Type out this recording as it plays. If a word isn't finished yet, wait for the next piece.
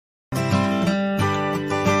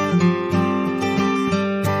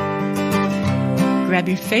grab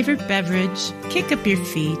your favorite beverage, kick up your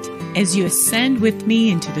feet as you ascend with me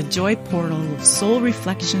into the joy portal of soul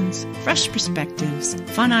reflections, fresh perspectives,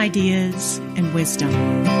 fun ideas, and wisdom.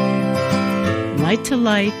 Light to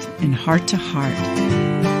light and heart to heart.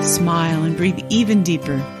 Smile and breathe even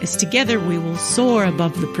deeper as together we will soar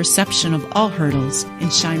above the perception of all hurdles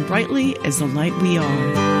and shine brightly as the light we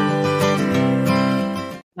are.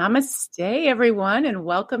 Namaste, everyone, and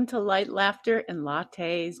welcome to Light, Laughter, and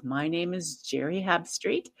Lattes. My name is Jerry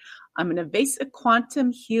Habstreet. I'm an evasive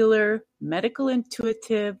quantum healer, medical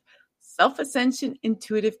intuitive, self-ascension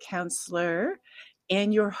intuitive counselor,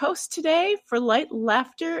 and your host today for Light,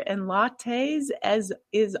 Laughter, and Lattes, as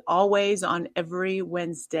is always on every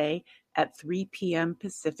Wednesday at 3 p.m.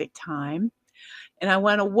 Pacific time. And I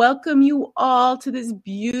want to welcome you all to this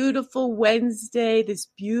beautiful Wednesday, this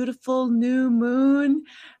beautiful new moon.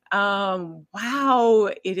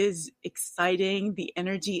 Wow, it is exciting. The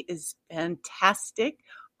energy is fantastic.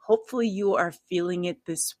 Hopefully you are feeling it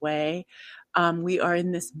this way. We are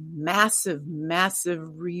in this massive,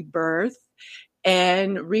 massive rebirth.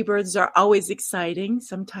 And rebirths are always exciting,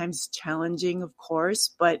 sometimes challenging, of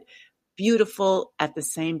course, but beautiful at the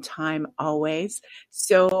same time always.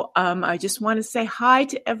 So I just want to say hi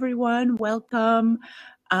to everyone. Welcome.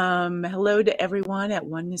 Hello to everyone at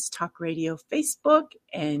Oneness Talk Radio Facebook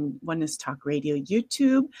and Oneness Talk Radio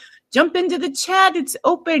YouTube. Jump into the chat. It's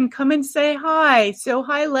open. Come and say hi. So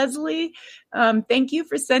hi, Leslie. Thank you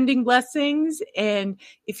for sending blessings. And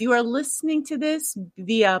if you are listening to this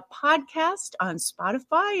via podcast on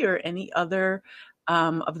Spotify or any other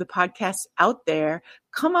of the podcasts out there,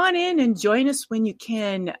 come on in and join us when you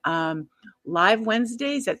can. Live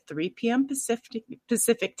Wednesdays at 3 p.m.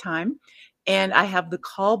 Pacific time. And I have the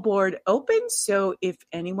call board open. So if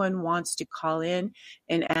anyone wants to call in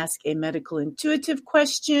and ask a medical intuitive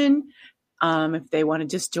question, if they want to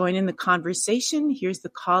just join in the conversation, here's the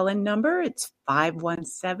call-in number. It's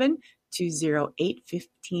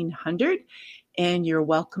 517-208-1500. And you're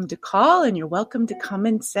welcome to call and you're welcome to come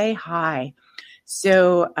and say hi.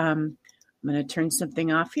 So I'm going to turn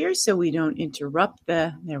something off here so we don't interrupt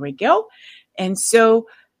there we go. And so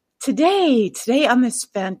Today on this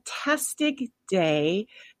fantastic day,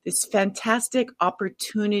 this fantastic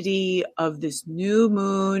opportunity of this new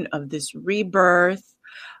moon, of this rebirth,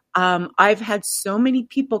 I've had so many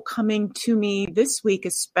people coming to me this week,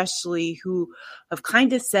 especially who have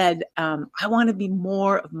kind of said, I want to be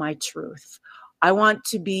more of my truth. I want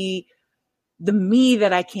to be the me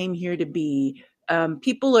that I came here to be.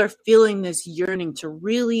 People are feeling this yearning to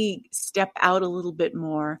really step out a little bit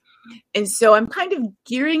more. And so I'm kind of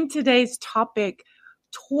gearing today's topic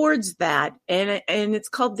towards that. And it's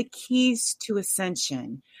called the keys to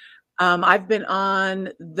ascension. I've been on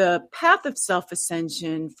the path of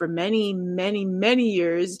self-ascension for many, many, many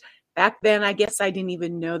years. Back then, I guess I didn't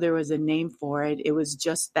even know there was a name for it. It was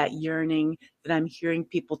just that yearning that I'm hearing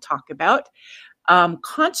people talk about.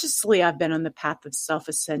 Consciously, I've been on the path of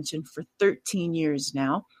self-ascension for 13 years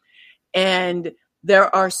now. And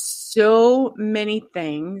there are so many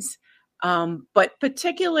things, but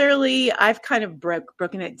particularly I've kind of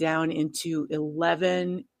broken it down into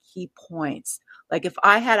 11 key points. Like if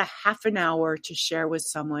I had a half an hour to share with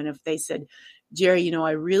someone, if they said, Jerry,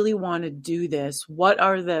 I really want to do this. What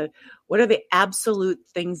are the absolute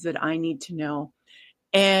things that I need to know?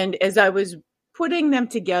 And as I was putting them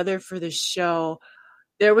together for the show,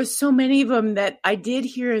 there was so many of them that I did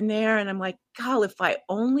here and there. And I'm like, God, if I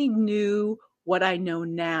only knew what I know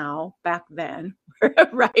now back then,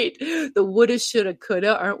 right? The woulda, shoulda,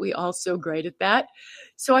 coulda. Aren't we all so great at that?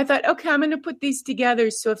 So I thought, okay, I'm going to put these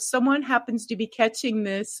together. So if someone happens to be catching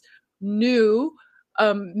this new,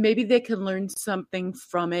 maybe they can learn something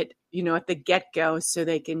from it, at the get-go, so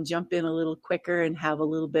they can jump in a little quicker and have a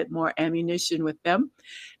little bit more ammunition with them.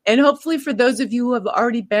 And hopefully for those of you who have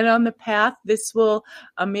already been on the path, this will,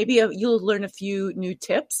 you'll learn a few new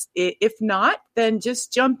tips. If not, then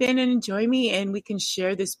just jump in and enjoy me and we can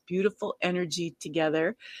share this beautiful energy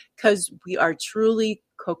together, because we are truly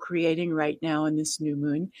co-creating right now in this new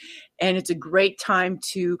moon. And it's a great time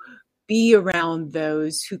to be around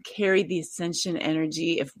those who carry the ascension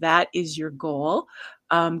energy, if that is your goal,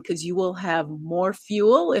 because you will have more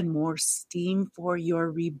fuel and more steam for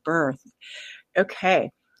your rebirth.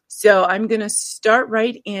 Okay, so I'm going to start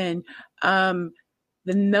right in. The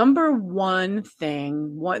number one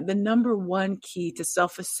thing, the number one key to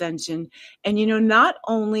self-ascension, and not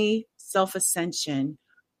only self-ascension,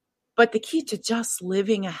 but the key to just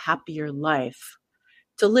living a happier life,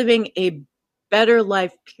 to living a better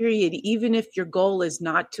life, period, even if your goal is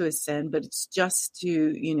not to ascend, but it's just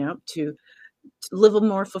to live a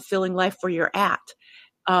more fulfilling life where you're at.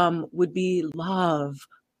 would be love,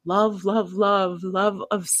 love, love, love, love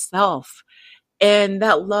of self. And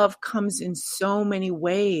that love comes in so many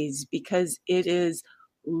ways because it is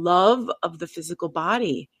love of the physical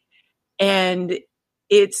body. And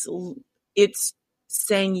it's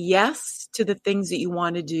saying yes to the things that you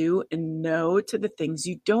want to do and no to the things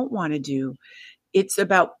you don't want to do. It's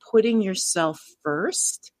about putting yourself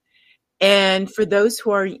first. And for those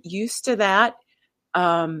who are used to that,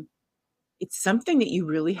 it's something that you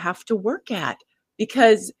really have to work at,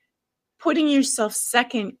 because putting yourself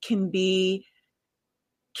second can be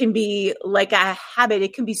like a habit.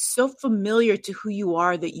 It can be so familiar to who you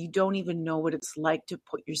are that you don't even know what it's like to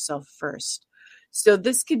put yourself first. So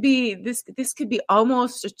this could be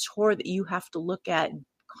almost a chore that you have to look at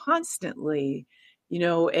constantly.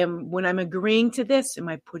 And when I'm agreeing to this, am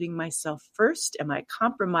I putting myself first? Am I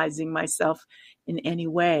compromising myself in any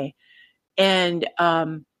way? And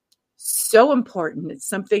so important. It's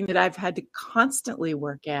something that I've had to constantly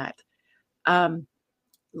work at. And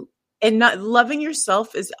not loving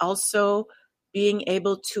yourself is also being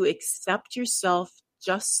able to accept yourself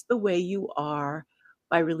just the way you are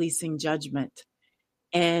by releasing judgment.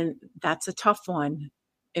 And that's a tough one.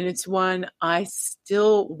 And it's one I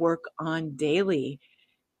still work on daily.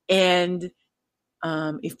 And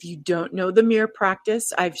if you don't know the mirror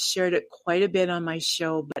practice, I've shared it quite a bit on my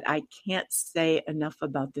show, but I can't say enough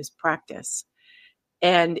about this practice.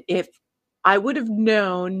 And if I would have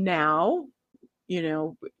known now,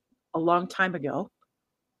 a long time ago,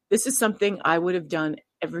 this is something I would have done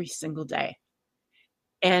every single day.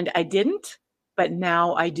 And I didn't, but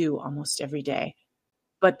now I do almost every day.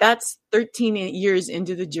 But that's 13 years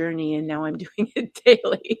into the journey, and now I'm doing it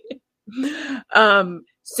daily.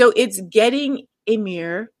 So it's getting a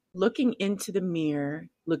mirror, looking into the mirror,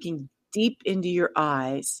 looking deep into your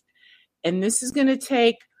eyes. And this is going to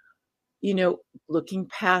take, looking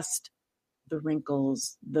past the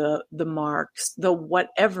wrinkles, the marks, the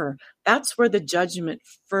whatever. That's where the judgment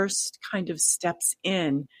first kind of steps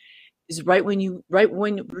in, is right when you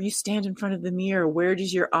stand in front of the mirror. Where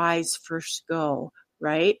does your eyes first go,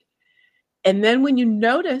 right? And then when you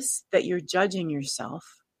notice that you're judging yourself,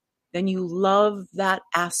 then you love that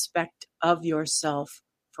aspect of yourself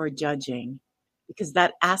for judging, because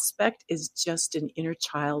that aspect is just an inner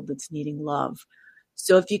child that's needing love.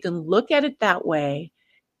 So if you can look at it that way,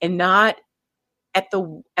 and not at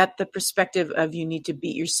the perspective of you need to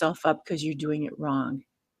beat yourself up because you're doing it wrong.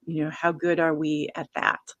 How good are we at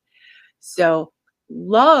that? So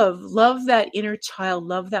love that inner child,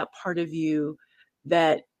 love that part of you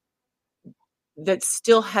that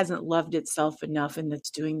still hasn't loved itself enough and that's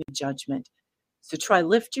doing the judgment. So try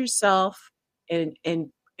lift yourself and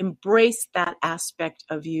embrace that aspect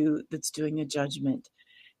of you that's doing the judgment.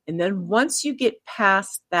 And then once you get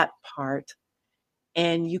past that part,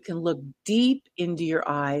 and you can look deep into your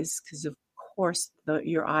eyes, because of course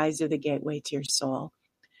your eyes are the gateway to your soul.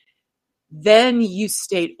 Then you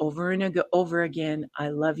state over and over again, I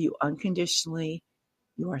love you unconditionally.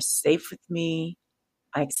 You are safe with me.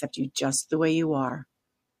 I accept you just the way you are.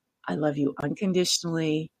 I love you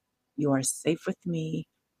unconditionally. You are safe with me.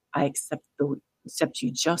 I accept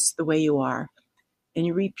you just the way you are. And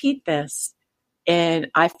you repeat this. And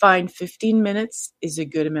I find 15 minutes is a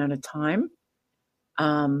good amount of time.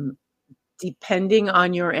 Depending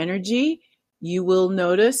on your energy, you will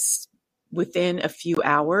notice within a few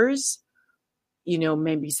hours,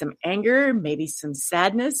 maybe some anger, maybe some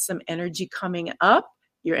sadness, some energy coming up.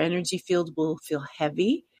 Your energy field will feel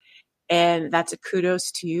heavy. And that's a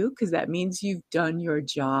kudos to you, because that means you've done your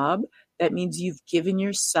job. That means you've given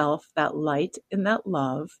yourself that light and that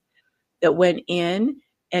love that went in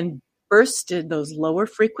and bursted those lower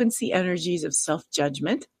frequency energies of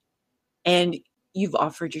self-judgment. And you've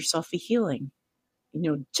offered yourself a healing,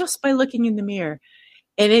 just by looking in the mirror.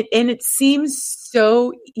 And it seems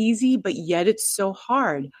so easy, but yet it's so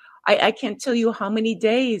hard. I can't tell you how many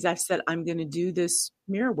days I've said, I'm going to do this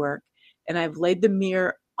mirror work. And I've laid the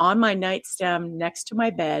mirror on my nightstand next to my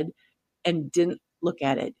bed and didn't look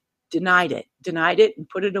at it, denied it and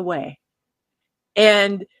put it away.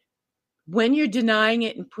 And when you're denying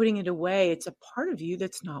it and putting it away, it's a part of you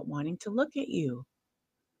that's not wanting to look at you.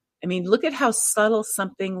 I mean, look at how subtle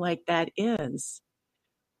something like that is.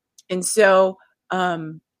 And so I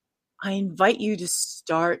invite you to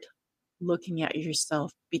start looking at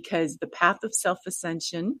yourself, because the path of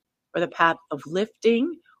self-ascension, or the path of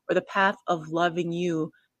lifting, or the path of loving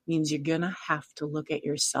you means you're going to have to look at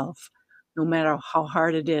yourself, no matter how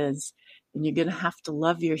hard it is. And you're going to have to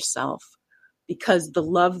love yourself, because the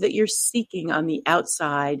love that you're seeking on the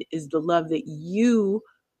outside is the love that you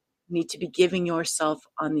need to be giving yourself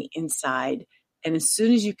on the inside. And as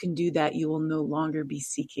soon as you can do that, you will no longer be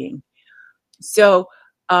seeking. So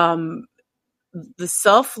the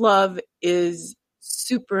self-love is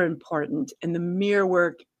super important, and the mirror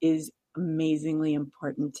work is amazingly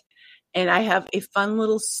important. And I have a fun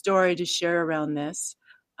little story to share around this.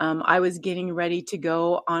 I was getting ready to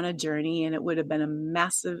go on a journey, and it would have been a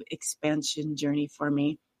massive expansion journey for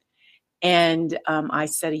me. And I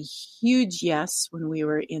said a huge yes when we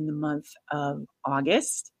were in the month of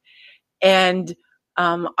August. And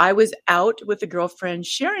I was out with a girlfriend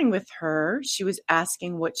sharing with her. She was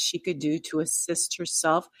asking what she could do to assist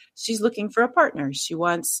herself. She's looking for a partner. She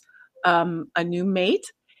wants a new mate.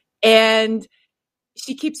 And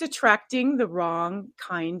she keeps attracting the wrong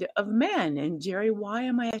kind of men. And Jerry, why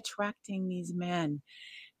am I attracting these men?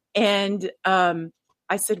 And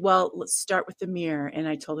I said, well, let's start with the mirror. And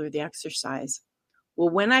I told her the exercise. Well,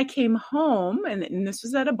 when I came home, and this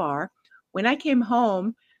was at a bar, when I came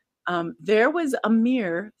home, there was a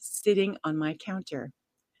mirror sitting on my counter.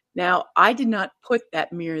 Now, I did not put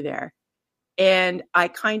that mirror there. And I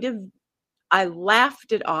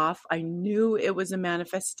laughed it off. I knew it was a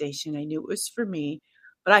manifestation. I knew it was for me.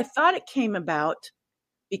 But I thought it came about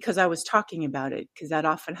because I was talking about it, because that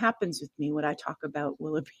often happens with me. What I talk about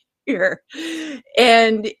will appear here.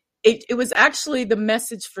 And it was actually the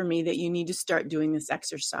message for me that you need to start doing this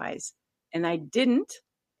exercise. And I didn't.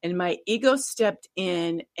 And my ego stepped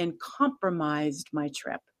in and compromised my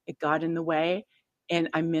trip. It got in the way, and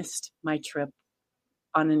I missed my trip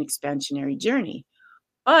on an expansionary journey.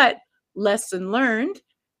 But lesson learned.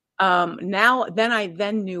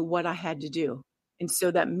 I knew what I had to do. And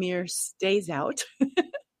so that mirror stays out.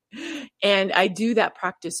 And I do that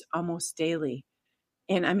practice almost daily.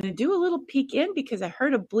 And I'm going to do a little peek in because I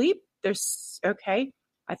heard a bleep. Okay.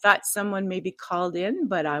 I thought someone maybe called in,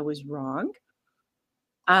 but I was wrong.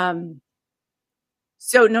 So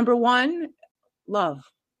number one, love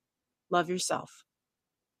yourself.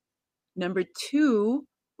 Number two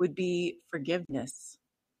would be forgiveness.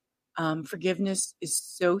 Forgiveness is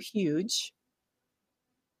so huge.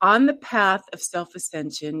 On the path of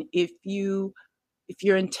self-ascension, if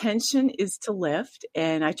your intention is to lift,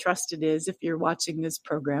 and I trust it is if you're watching this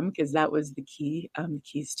program, because that was the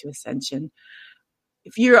keys to ascension.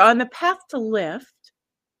 If you're on the path to lift,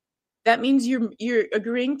 that means you're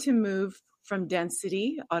agreeing to move from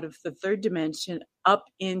density out of the third dimension up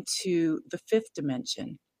into the fifth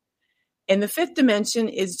dimension. And the fifth dimension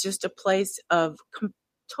is just a place of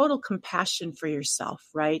total compassion for yourself,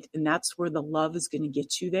 right? And that's where the love is going to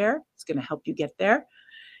get you there. It's going to help you get there.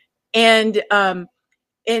 And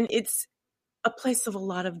it's a place of a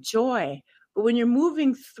lot of joy. But when you're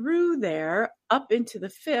moving through there up into the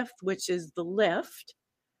fifth, which is the lift,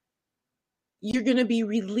 you're going to be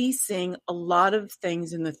releasing a lot of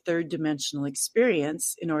things in the third dimensional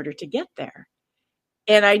experience in order to get there.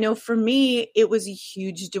 And I know for me, it was a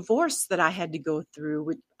huge divorce that I had to go through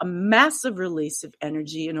with a massive release of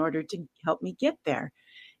energy in order to help me get there.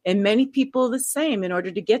 And many people the same. In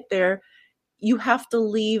order to get there, you have to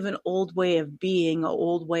leave an old way of being, an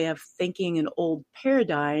old way of thinking, an old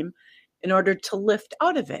paradigm in order to lift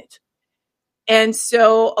out of it. And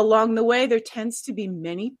so along the way, there tends to be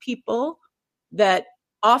many people that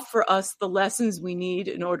offer us the lessons we need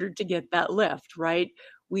in order to get that lift, right?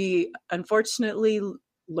 We unfortunately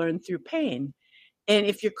learn through pain. And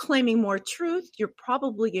if you're claiming more truth, you're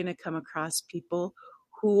probably going to come across people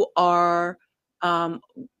who are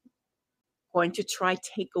going to try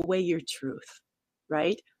take away your truth,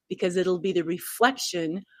 right? Because it'll be the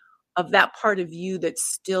reflection of that part of you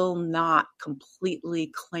that's still not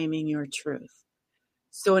completely claiming your truth.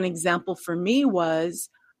 So an example for me was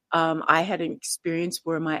I had an experience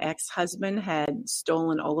where my ex-husband had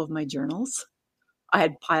stolen all of my journals. I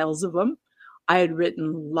had piles of them. I had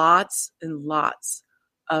written lots and lots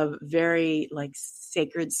of very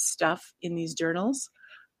sacred stuff in these journals.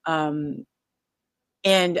 And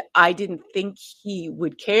I didn't think he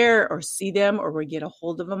would care or see them or would get a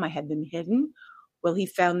hold of them. I had them hidden. Well, he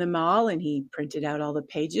found them all and he printed out all the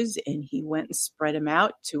pages and he went and spread them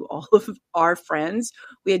out to all of our friends.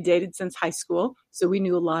 We had dated since high school, so we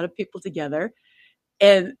knew a lot of people together.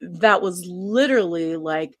 And that was literally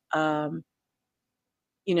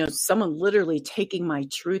someone literally taking my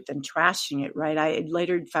truth and trashing it, right? I had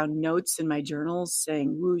later found notes in my journals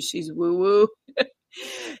saying, woo, she's woo-woo.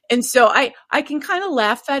 And so I can kind of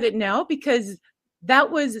laugh at it now because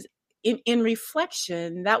that was in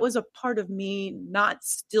reflection, that was a part of me not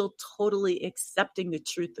still totally accepting the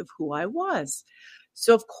truth of who I was.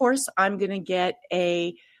 So of course I'm going to get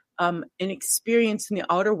an experience in the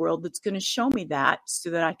outer world that's going to show me that so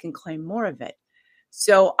that I can claim more of it.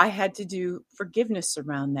 So I had to do forgiveness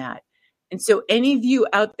around that. And so any of you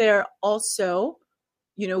out there also,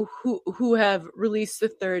 who have released the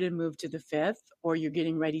third and moved to the fifth, or you're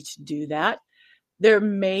getting ready to do that, there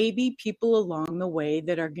may be people along the way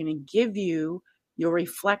that are going to give you your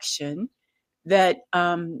reflection that,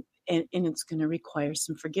 and it's going to require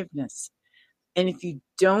some forgiveness. And if you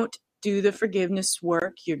don't do the forgiveness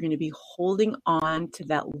work, you're going to be holding on to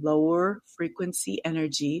that lower frequency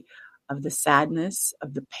energy of the sadness,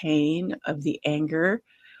 of the pain, of the anger,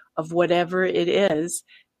 of whatever it is.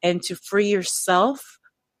 And to free yourself,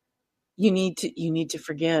 you need to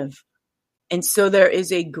forgive. And so there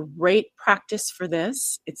is a great practice for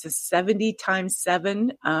this. It's a 70 times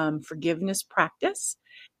 7 forgiveness practice.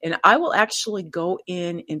 And I will actually go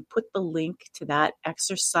in and put the link to that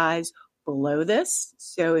exercise below this.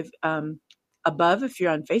 So if above, if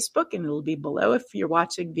you're on Facebook, and it'll be below if you're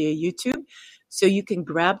watching via YouTube. So you can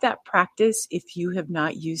grab that practice if you have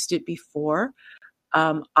not used it before.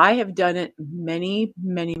 I have done it many,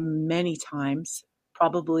 many, many times,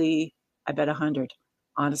 probably, I bet 100,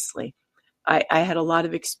 honestly. I had a lot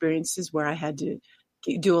of experiences where I had to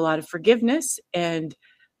do a lot of forgiveness, and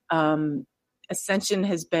Ascension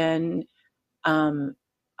has been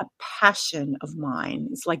a passion of mine.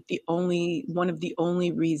 It's like one of the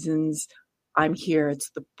only reasons I'm here.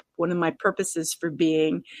 It's one of my purposes for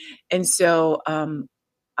being. And so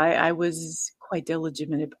I was quite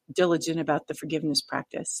diligent about the forgiveness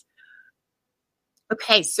practice.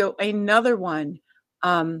 Okay, so another one.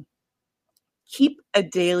 Keep a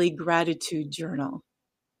daily gratitude journal.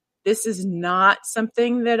 This is not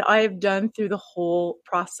something that I have done through the whole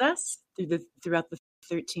process, throughout the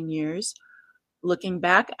 13 years. Looking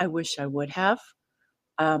back, I wish I would have.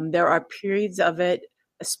 There are periods of it,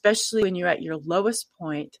 especially when you're at your lowest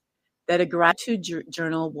point, that a gratitude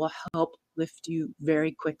journal will help lift you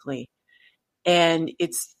very quickly. And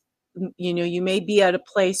it's, you may be at a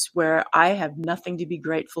place where I have nothing to be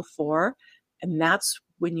grateful for, and that's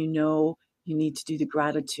when you need to do the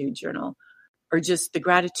gratitude journal, or just the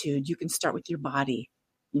gratitude. You can start with your body.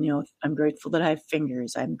 I'm grateful that I have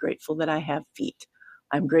fingers. I'm grateful that I have feet.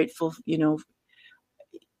 I'm grateful,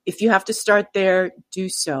 if you have to start there, do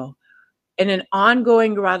so. And an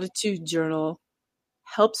ongoing gratitude journal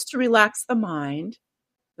helps to relax the mind.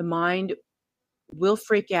 The mind will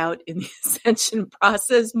freak out in the ascension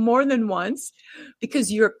process more than once,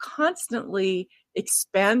 because you're constantly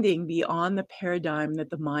expanding beyond the paradigm that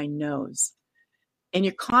the mind knows. And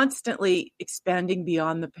you're constantly expanding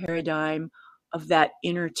beyond the paradigm of that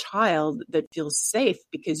inner child that feels safe,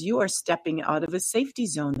 because you are stepping out of a safety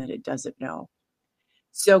zone that it doesn't know.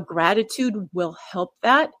 So gratitude will help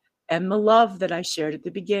that. And the love that I shared at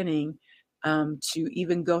the beginning, to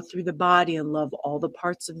even go through the body and love all the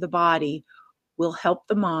parts of the body, will help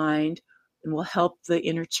the mind and will help the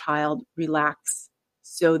inner child relax,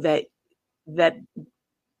 so that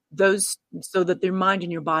their mind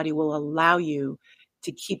and your body will allow you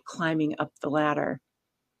to keep climbing up the ladder.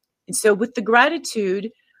 And so with the gratitude,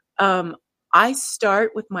 I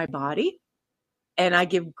start with my body, and I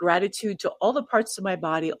give gratitude to all the parts of my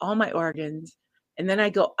body, all my organs. And then I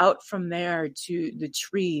go out from there to the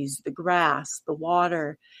trees, the grass, the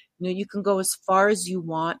water. You can go as far as you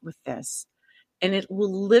want with this. And it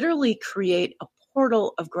will literally create a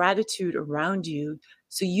portal of gratitude around you.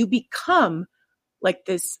 So you become like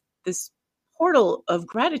this portal of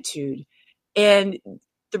gratitude. And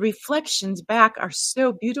the reflections back are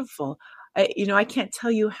so beautiful. I can't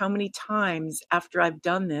tell you how many times after I've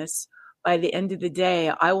done this, by the end of the day,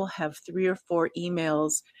 I will have 3 or 4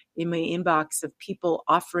 emails in my inbox of people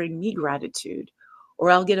offering me gratitude.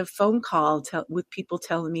 Or I'll get a phone call with people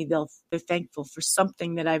telling me they're thankful for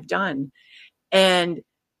something that I've done. And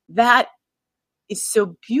that is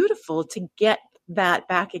so beautiful, to get that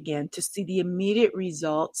back again, to see the immediate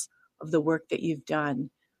results of the work that you've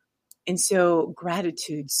done. And so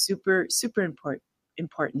gratitude, super, super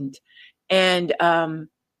important. And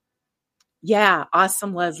yeah,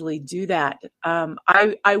 awesome, Leslie, do that.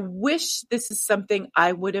 I wish this is something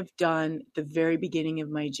I would have done at the very beginning of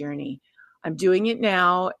my journey. I'm doing it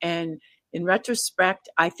now, and in retrospect,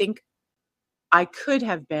 I think I could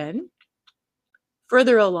have been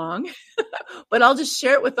further along, but I'll just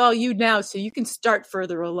share it with all you now so you can start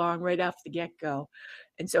further along right off the get-go.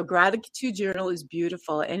 And so gratitude journal is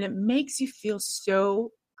beautiful, and it makes you feel so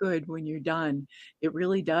good when you're done. It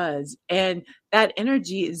really does. And that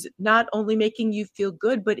energy is not only making you feel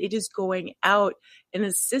good, but it is going out and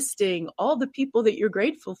assisting all the people that you're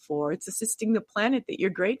grateful for. It's assisting the planet that you're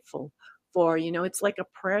grateful for. It's like a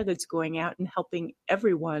prayer that's going out and helping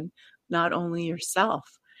everyone, not only yourself.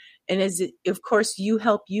 And of course, you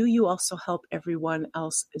help you also help everyone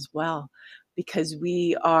else as well, because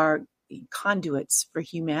we are, conduits for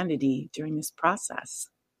humanity during this process.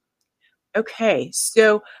 Okay,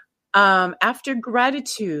 so after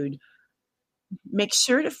gratitude, make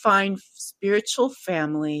sure to find spiritual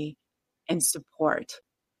family and support.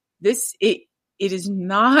 It is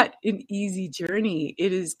not an easy journey.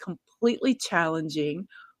 It is completely challenging,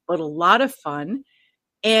 but a lot of fun.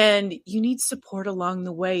 And you need support along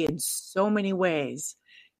the way in so many ways.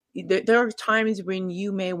 There are times when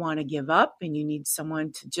you may want to give up and you need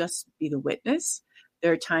someone to just be the witness.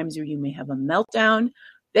 There are times where you may have a meltdown.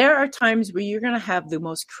 There are times where you're going to have the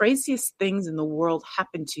most craziest things in the world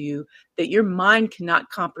happen to you that your mind cannot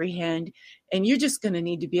comprehend. And you're just going to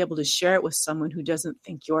need to be able to share it with someone who doesn't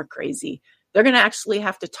think you're crazy. They're going to actually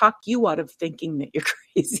have to talk you out of thinking that you're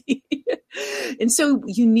crazy. And so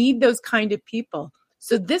you need those kind of people.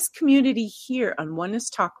 So this community here on Oneness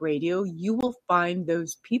Talk Radio, you will find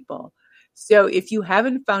those people. So if you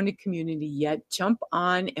haven't found a community yet, jump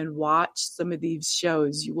on and watch some of these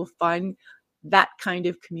shows. You will find that kind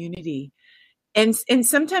of community. And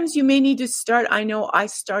sometimes you may need to start. I know I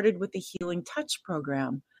started with the Healing Touch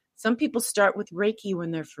program. Some people start with Reiki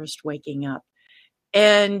when they're first waking up.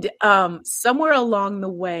 And somewhere along the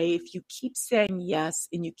way, if you keep saying yes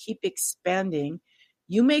and you keep expanding,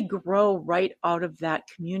 you may grow right out of that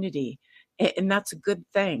community. And that's a good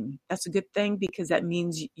thing. That's a good thing because that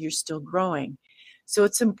means you're still growing. So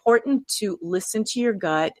it's important to listen to your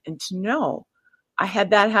gut and to know. I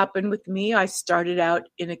had that happen with me. I started out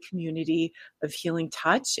in a community of Healing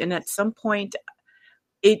Touch. And at some point,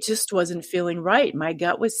 it just wasn't feeling right. My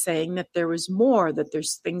gut was saying that there was more, that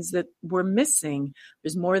there's things that were missing.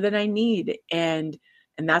 There's more that I need. And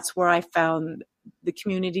that's where I found the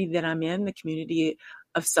community that I'm in, the community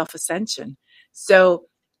of self-ascension. So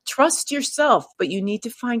trust yourself, but you need to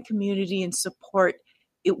find community and support.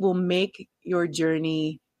 It will make your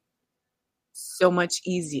journey so much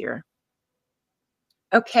easier.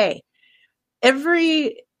 Okay.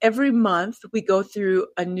 Every month we go through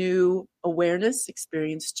a new awareness,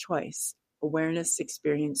 experience, choice, awareness,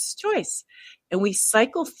 experience, choice. And we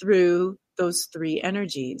cycle through those three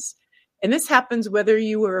energies. And this happens whether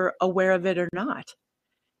you were aware of it or not.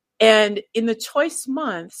 And in the choice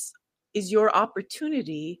months is your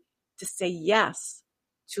opportunity to say yes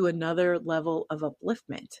to another level of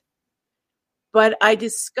upliftment. But I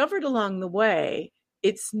discovered along the way,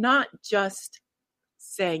 it's not just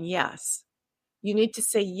saying yes. You need to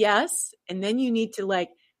say yes, and then you need to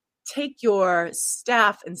take your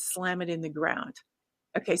staff and slam it in the ground.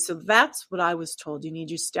 Okay, so that's what I was told. You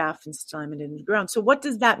need your staff and slam it in the ground. So what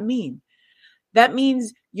does that mean? That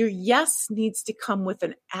means your yes needs to come with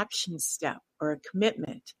an action step or a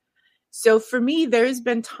commitment. So for me, there's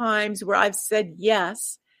been times where I've said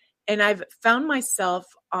yes, and I've found myself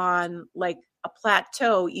on a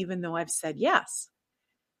plateau, even though I've said yes.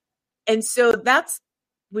 And so that's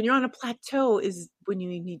when you're on a plateau is when you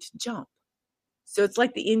need to jump. So it's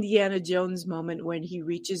like the Indiana Jones moment when he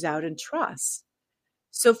reaches out and trusts.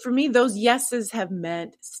 So for me, those yeses have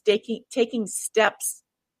meant taking steps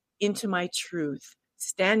into my truth,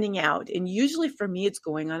 standing out. And usually for me, it's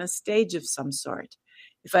going on a stage of some sort.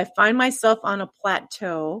 If I find myself on a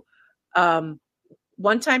plateau,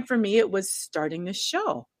 one time for me, it was starting the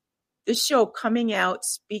show. The show, coming out,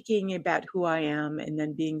 speaking about who I am, and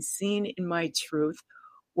then being seen in my truth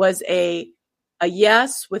was a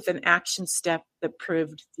yes with an action step that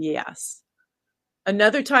proved the yes.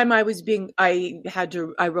 Another time I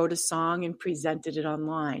wrote a song and presented it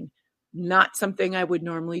online. Not something I would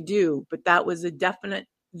normally do, but that was a definite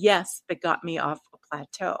yes that got me off a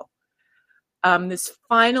plateau. This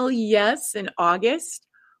final yes in August,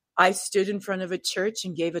 I stood in front of a church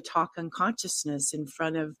and gave a talk on consciousness in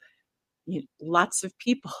front of lots of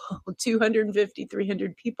people, 250,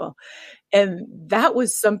 300 people. And that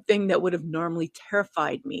was something that would have normally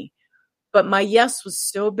terrified me. But my yes was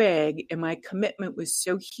so big and my commitment was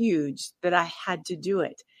so huge that I had to do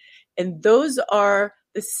it. And those are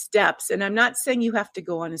the steps. And I'm not saying you have to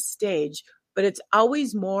go on a stage, but it's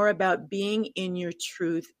always more about being in your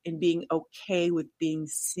truth and being okay with being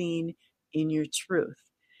seen in your truth.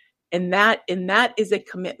 And that is a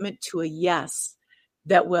commitment to a yes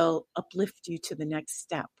that will uplift you to the next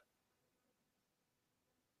step.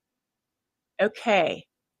 Okay.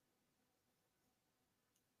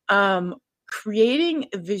 Creating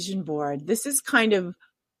a vision board. This is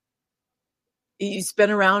it's been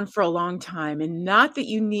around for a long time, and not that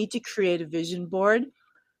you need to create a vision board,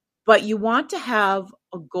 but you want to have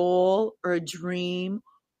a goal or a dream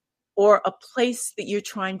or a place that you're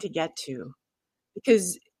trying to get to,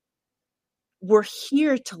 because we're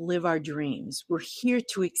here to live our dreams. We're here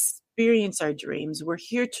to experience our dreams. We're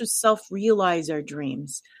here to self-realize our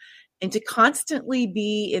dreams. And to constantly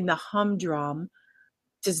be in the humdrum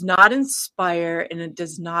does not inspire and it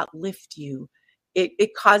does not lift you.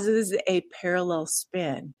 It causes a parallel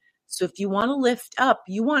spin. So if you want to lift up,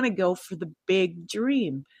 you want to go for the big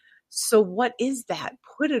dream. So what is that?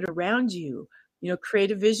 Put it around you.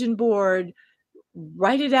 Create a vision board,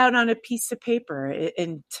 write it out on a piece of paper.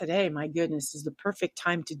 And today, my goodness, is the perfect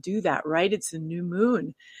time to do that, right? It's a new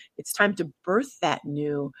moon. It's time to birth that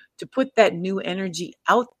new, to put that new energy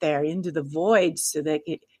out there into the void so that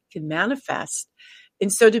it can manifest.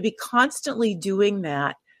 And so to be constantly doing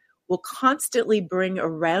that will constantly bring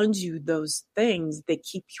around you those things that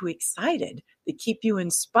keep you excited, that keep you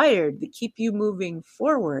inspired, that keep you moving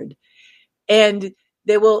forward. And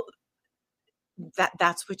they will,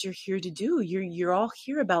 that's what you're here to do. You're all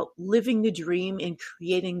here about living the dream and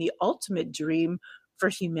creating the ultimate dream for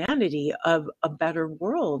humanity of a better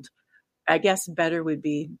world. I guess better would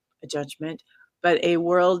be a judgment, but a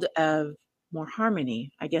world of more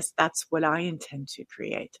harmony. I guess that's what I intend to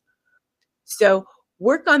create. So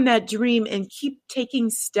work on that dream and keep taking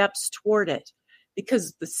steps toward it,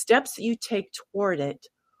 because the steps that you take toward it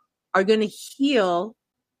are going to heal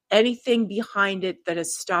anything behind it that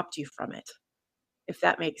has stopped you from it, if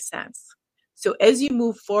that makes sense. So as you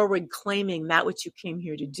move forward, claiming that which you came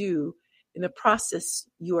here to do, in the process,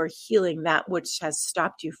 you are healing that which has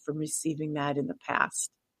stopped you from receiving that in the past.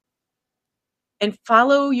 And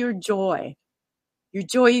follow your joy. Your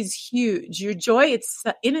joy is huge. Your joy,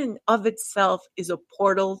 in and of itself, is a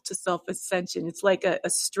portal to self-ascension. It's like a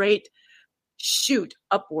straight shoot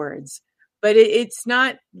upwards, but it's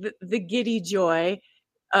not the giddy joy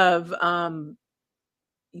of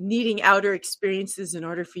needing outer experiences in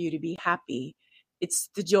order for you to be happy. It's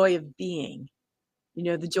the joy of being,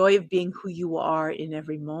 the joy of being who you are in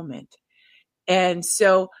every moment. And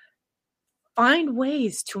so find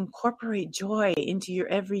ways to incorporate joy into your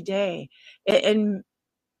everyday. And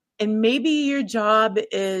maybe your job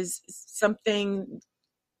is something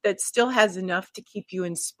that still has enough to keep you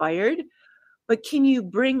inspired, but can you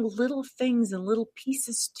bring little things and little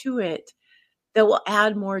pieces to it that will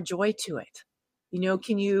add more joy to it?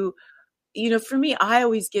 Can you, for me, I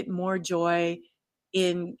always get more joy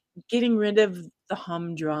in getting rid of the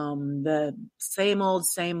humdrum, the same old,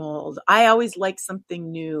 same old. I always like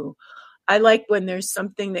something new. I like when there's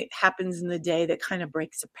something that happens in the day that kind of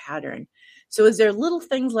breaks a pattern. So is there little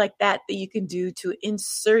things like that you can do to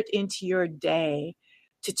insert into your day,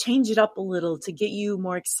 to change it up a little, to get you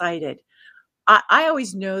more excited? I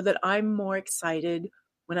always know that I'm more excited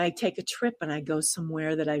when I take a trip and I go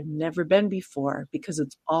somewhere that I've never been before, because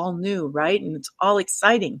it's all new, right? And it's all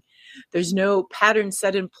exciting. There's no pattern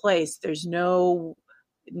set in place. There's no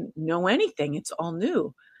anything. It's all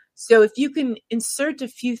new. So if you can insert a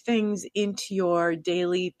few things into your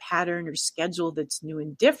daily pattern or schedule that's new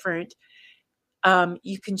and different,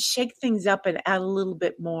 you can shake things up and add a little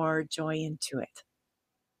bit more joy into it.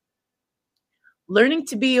 Learning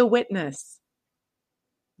to be a witness.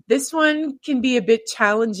 This one can be a bit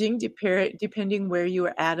challenging depending where you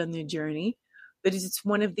are at on the journey, but it's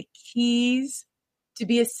one of the keys to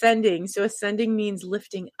be ascending. So ascending means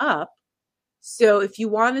lifting up. So if you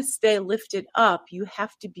want to stay lifted up, you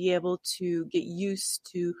have to be able to get used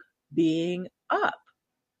to being up,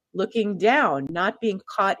 looking down, not being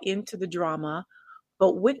caught into the drama,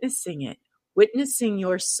 but witnessing it, witnessing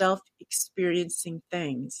yourself experiencing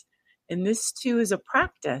things. And this too is a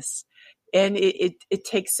practice. And it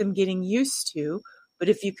takes some getting used to, but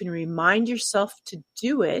if you can remind yourself to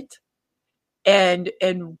do it, and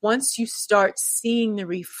once you start seeing the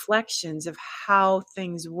reflections of how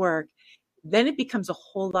things work, then it becomes a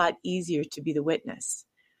whole lot easier to be the witness,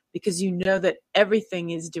 because you know that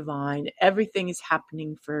everything is divine, everything is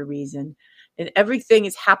happening for a reason, and everything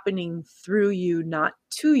is happening through you, not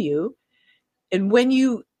to you. And when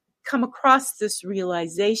you come across this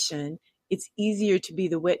realization, it's easier to be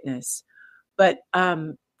the witness. But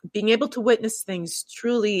being able to witness things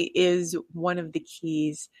truly is one of the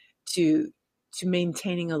keys to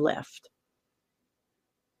maintaining a lift.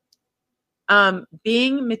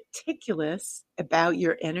 Being meticulous about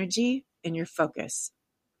your energy and your focus.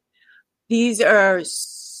 These are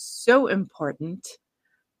so important,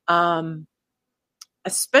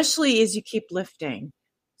 especially as you keep lifting.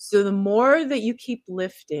 So the more that you keep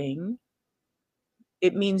lifting,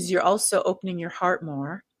 it means you're also opening your heart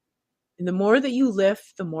more. And the more that you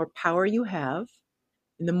lift, the more power you have.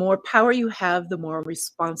 And the more power you have, the more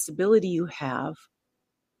responsibility you have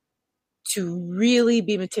to really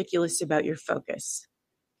be meticulous about your focus.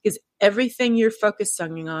 Because everything you're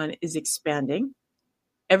focusing on is expanding.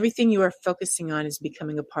 Everything you are focusing on is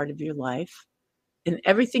becoming a part of your life. and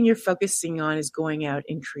everything you're focusing on is going out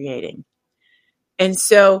and creating. And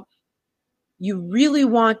so you really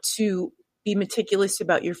want to be meticulous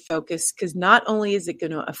about your focus, because not only is it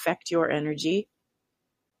going to affect your energy,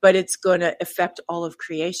 but it's going to affect all of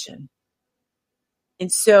creation.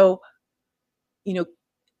 And so,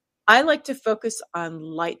 I like to focus on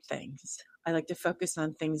light things. I like to focus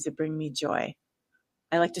on things that bring me joy.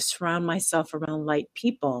 I like to surround myself around light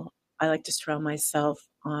people. I like to surround myself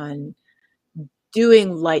on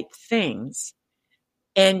doing light things.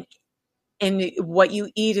 And what you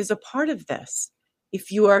eat is a part of this. If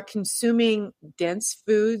you are consuming dense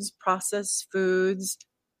foods, processed foods,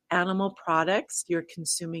 animal products, you're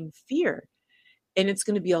consuming fear. And it's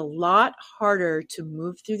going to be a lot harder to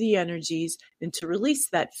move through the energies and to release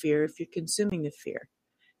that fear if you're consuming the fear.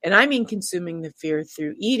 And I mean consuming the fear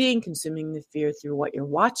through eating, consuming the fear through what you're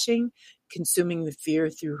watching, consuming the fear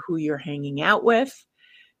through who you're hanging out with.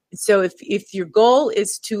 So if your goal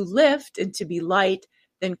is to lift and to be light,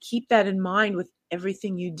 then keep that in mind with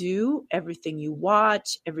everything you do, everything you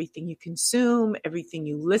watch, everything you consume, everything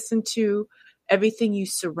you listen to, everything you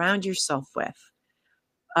surround yourself with.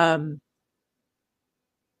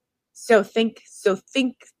 So think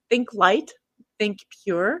light, think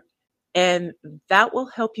pure, and that will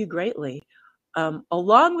help you greatly.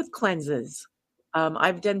 Along with cleanses,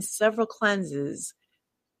 I've done several cleanses.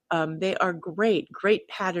 They are great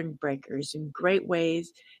pattern breakers and great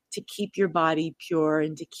ways to keep your body pure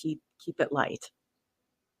and to keep it light.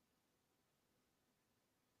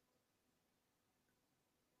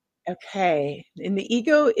 Okay, and the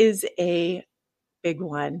ego is a big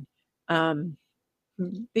one. The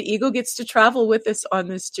ego gets to travel with us on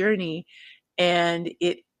this journey, and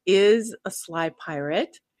it is a sly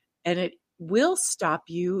pirate, and it will stop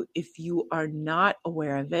you if you are not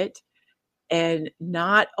aware of it and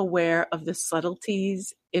not aware of the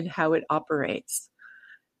subtleties in how it operates.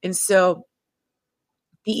 And so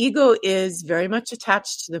the ego is very much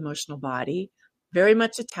attached to the emotional body, very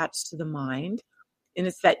much attached to the mind, and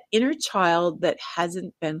it's that inner child that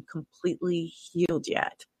hasn't been completely healed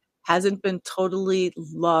yet, hasn't been totally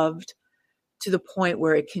loved to the point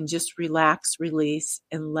where it can just relax, release,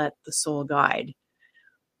 and let the soul guide.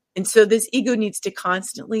 And so this ego needs to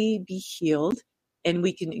constantly be healed. And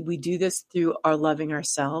we do this through our loving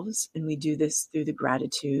ourselves, and we do this through the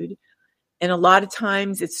gratitude. And a lot of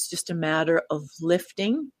times it's just a matter of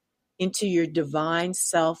lifting into your divine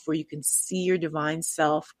self, where you can see your divine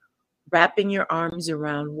self, wrapping your arms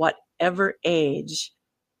around whatever age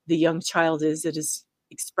the young child is that is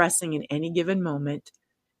expressing in any given moment,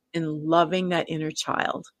 and loving that inner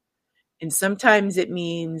child. And sometimes it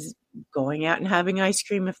means going out and having ice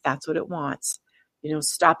cream if that's what it wants,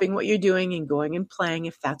 stopping what you're doing and going and playing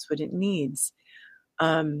if that's what it needs.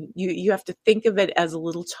 You have to think of it as a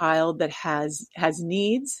little child that has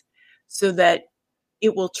needs, so that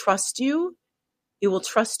it will trust you. It will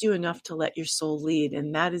trust you enough to let your soul lead.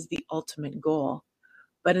 And that is the ultimate goal.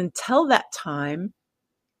 But until that time,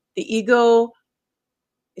 the ego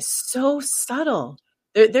is so subtle.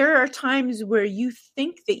 There are times where you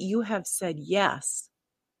think that you have said yes,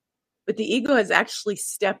 but the ego has actually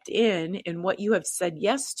stepped in, and what you have said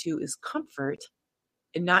yes to is comfort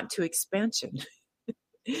and not to expansion.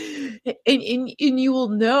 and you will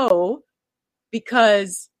know,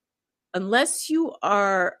 because unless you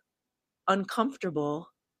are uncomfortable,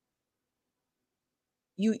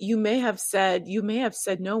 you may have said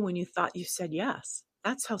no when you thought you said yes.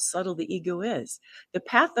 That's how subtle the ego is. The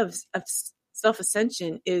path of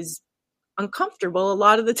self-ascension is uncomfortable a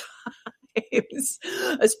lot of the times,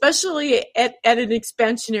 especially at an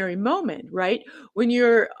expansionary moment, right? When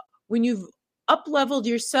you've up-leveled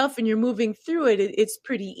yourself and you're moving through it, it's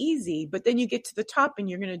pretty easy. But then you get to the top and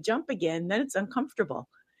you're going to jump again, then it's uncomfortable.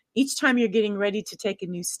 Each time you're getting ready to take a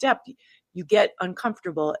new step, you get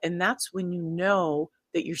uncomfortable, and that's when you know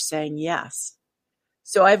that you're saying yes.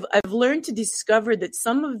 So I've learned to discover that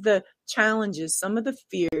some of the challenges, some of the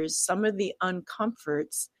fears, some of the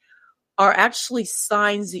uncomforts are actually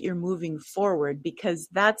signs that you're moving forward, because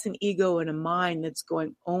that's an ego and a mind that's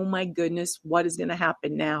going, oh my goodness, what is going to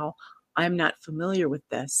happen now? I'm not familiar with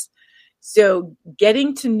this. So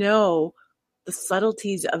getting to know the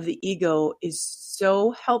subtleties of the ego is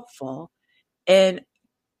so helpful, and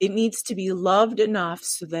it needs to be loved enough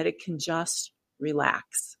so that it can just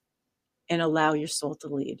relax and allow your soul to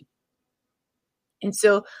lead. And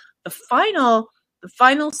so the final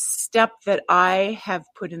step that I have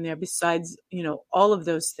put in there, besides, all of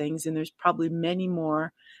those things, and there's probably many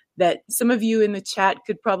more that some of you in the chat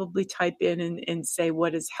could probably type in and say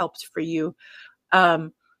what has helped for you.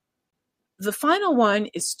 The final one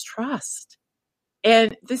is trust.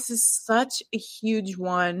 And this is such a huge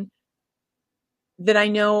one that I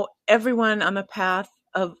know everyone on the path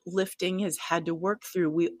of lifting has had to work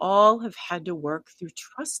through. We all have had to work through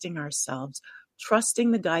trusting ourselves,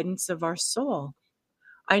 trusting the guidance of our soul.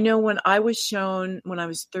 I know when I was shown, when I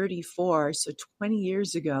was 34, so 20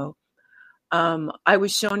 years ago, I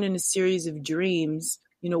was shown in a series of dreams,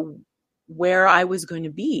 where I was going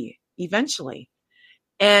to be eventually.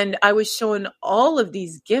 And I was shown all of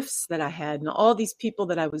these gifts that I had and all these people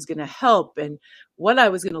that I was going to help and what I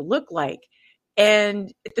was going to look like.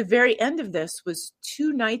 And at the very end of this was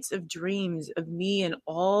 2 nights of dreams of me and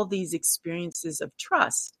all these experiences of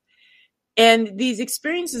trust. And these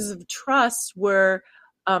experiences of trust were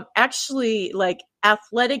actually like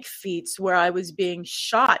athletic feats where I was being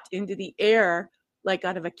shot into the air, like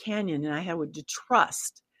out of a canyon. And I had to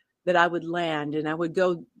trust that I would land and I would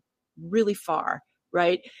go really far.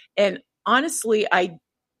 Right. And honestly, I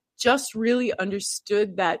just really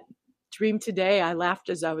understood that dream today. I laughed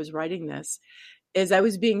as I was writing this,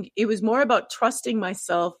 it was more about trusting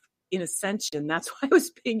myself in ascension. That's why I was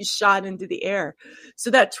being shot into the air. So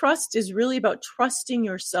that trust is really about trusting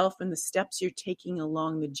yourself and the steps you're taking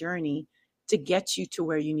along the journey to get you to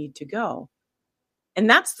where you need to go. And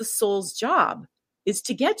that's the soul's job, is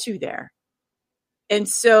to get you there. And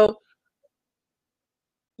so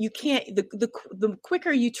you can't, the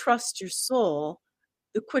quicker you trust your soul,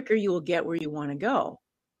 the quicker you will get where you want to go.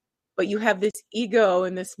 But you have this ego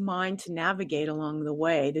and this mind to navigate along the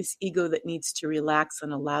way, this ego that needs to relax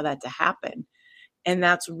and allow that to happen. And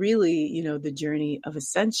that's really, the journey of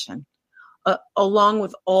ascension, along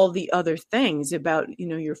with all the other things about,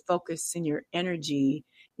 your focus and your energy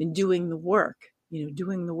and doing the work,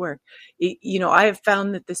 doing the work. I have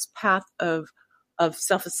found that this path of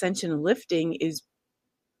self-ascension and lifting is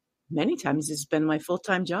many times has been my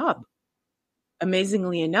full-time job.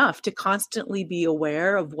 Amazingly enough, to constantly be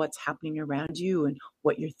aware of what's happening around you and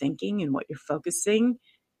what you're thinking and what you're focusing.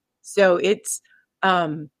 So it's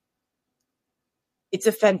a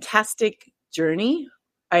fantastic journey.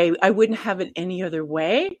 I wouldn't have it any other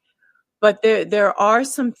way, but there are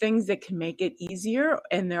some things that can make it easier,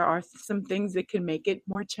 and there are some things that can make it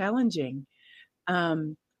more challenging.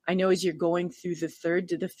 I know as you're going through the 3rd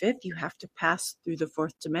to the 5th, you have to pass through the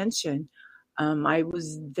 4th dimension. I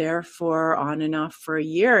was there for on and off for a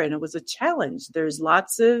year, and it was a challenge. There's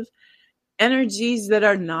lots of energies that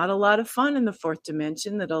are not a lot of fun in the 4th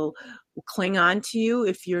dimension that'll cling on to you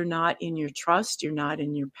if you're not in your trust, you're not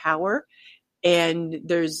in your power. And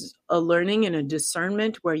there's a learning and a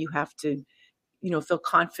discernment where you have to, feel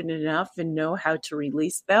confident enough and know how to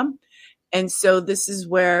release them. And so this is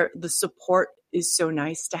where the support is so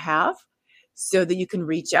nice to have, so that you can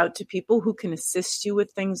reach out to people who can assist you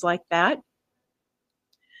with things like that.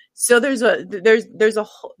 So there's a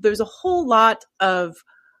whole lot of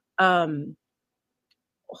whole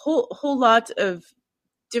lot of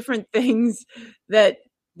different things that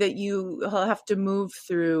you have to move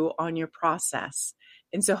through on your process.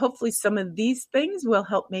 And so hopefully some of these things will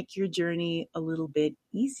help make your journey a little bit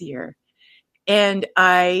easier. And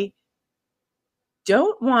I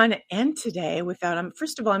don't want to end today without,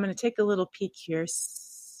 first of all, I'm going to take a little peek here,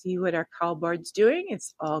 see what our call board's doing.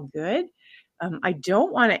 It's all good. I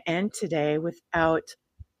don't want to end today without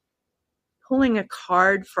pulling a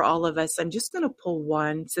card for all of us. I'm just going to pull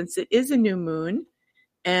one since it is a new moon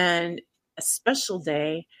and a special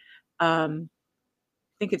day. I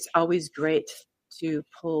think it's always great to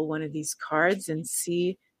pull one of these cards and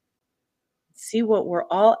see what we're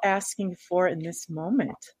all asking for in this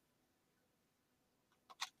moment.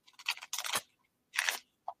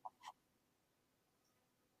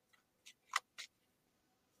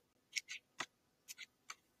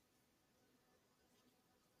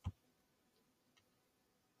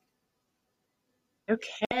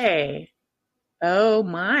 Okay. Oh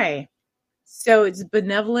my. So it's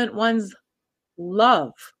Benevolent One's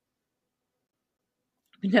love.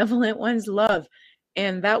 Benevolent One's love.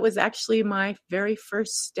 And that was actually my very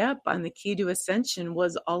first step on the key to ascension,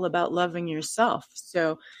 was all about loving yourself.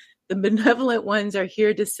 So the benevolent ones are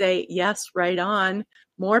here to say, yes, right on.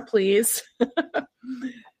 More, please.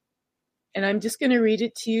 And I'm just going to read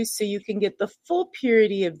it to you so you can get the full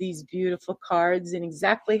purity of these beautiful cards and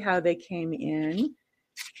exactly how they came in.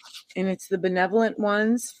 And it's the Benevolent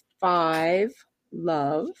Ones 5,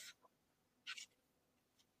 love.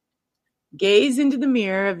 Gaze into the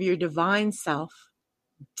mirror of your divine self.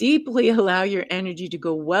 Deeply allow your energy to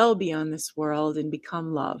go well beyond this world and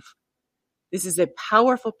become love. This is a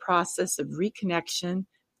powerful process of reconnection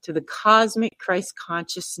to the cosmic Christ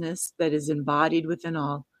consciousness that is embodied within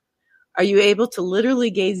all. Are you able to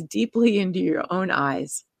literally gaze deeply into your own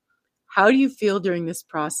eyes? How do you feel during this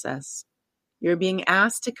process? You're being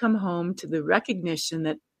asked to come home to the recognition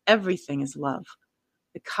that everything is love.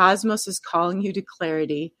 The cosmos is calling you to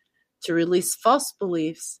clarity, to release false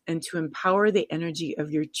beliefs, and to empower the energy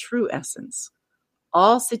of your true essence.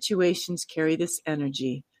 All situations carry this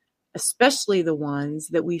energy, especially the ones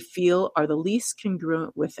that we feel are the least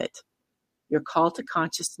congruent with it. Your call to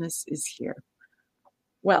consciousness is here.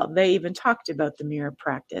 Well, they even talked about the mirror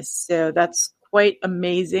practice. So that's quite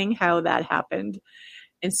amazing how that happened.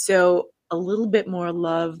 And so a little bit more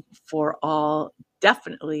love for all,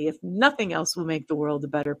 definitely, if nothing else, will make the world a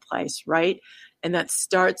better place, right? And that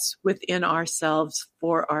starts within ourselves,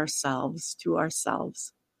 for ourselves, to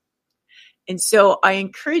ourselves. And so I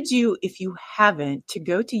encourage you, if you haven't, to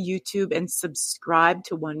go to YouTube and subscribe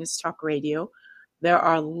to Oneness Talk Radio. There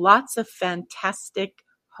are lots of fantastic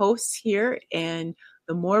hosts here, and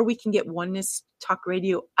the more we can get Oneness Talk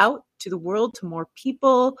Radio out to the world, to more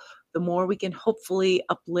people, the more we can hopefully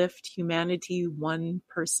uplift humanity one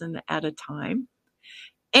person at a time.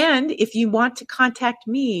 And if you want to contact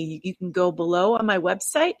me, you can go below on my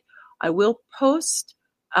website. I will post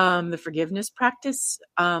the forgiveness practice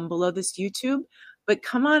below this YouTube. But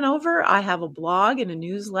come on over. I have a blog and a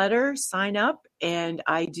newsletter. Sign up. And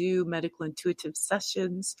I do medical intuitive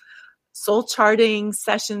sessions, soul charting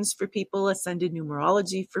sessions for people, ascended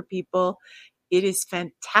numerology for people. It is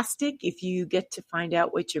fantastic if you get to find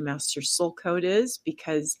out what your master soul code is,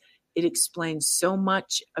 because it explains so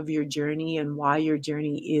much of your journey and why your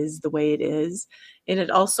journey is the way it is. And it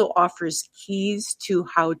also offers keys to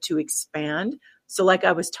how to expand. So like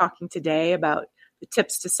I was talking today about the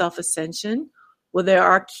tips to self-ascension, well, there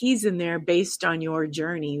are keys in there based on your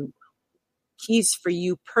journey, keys for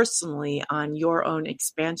you personally on your own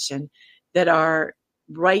expansion that are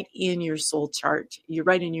right in your soul chart. You're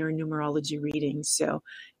right in your numerology reading. So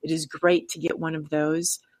it is great to get one of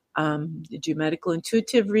those. Do medical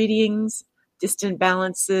intuitive readings, distant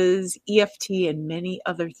balances, EFT, and many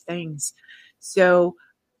other things. So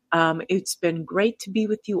it's been great to be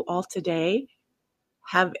with you all today.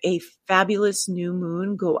 Have a fabulous new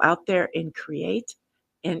moon. Go out there and create.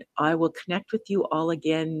 And I will connect with you all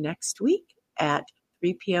again next week at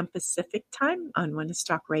 3 p.m. Pacific time on Oneness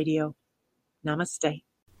Talk Radio. Namaste.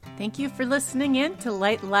 Thank you for listening in to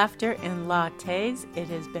Light, Laughter, and Lattes. It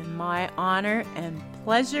has been my honor and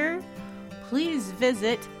pleasure. Please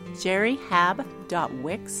visit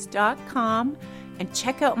jerryhab.wix.com and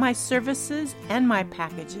check out my services and my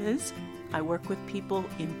packages. I work with people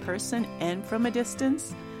in person and from a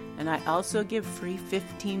distance, and I also give free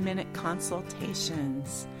 15-minute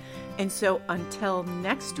consultations. And so until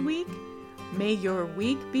next week, may your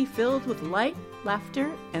week be filled with light, laughter,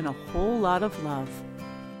 and a whole lot of love.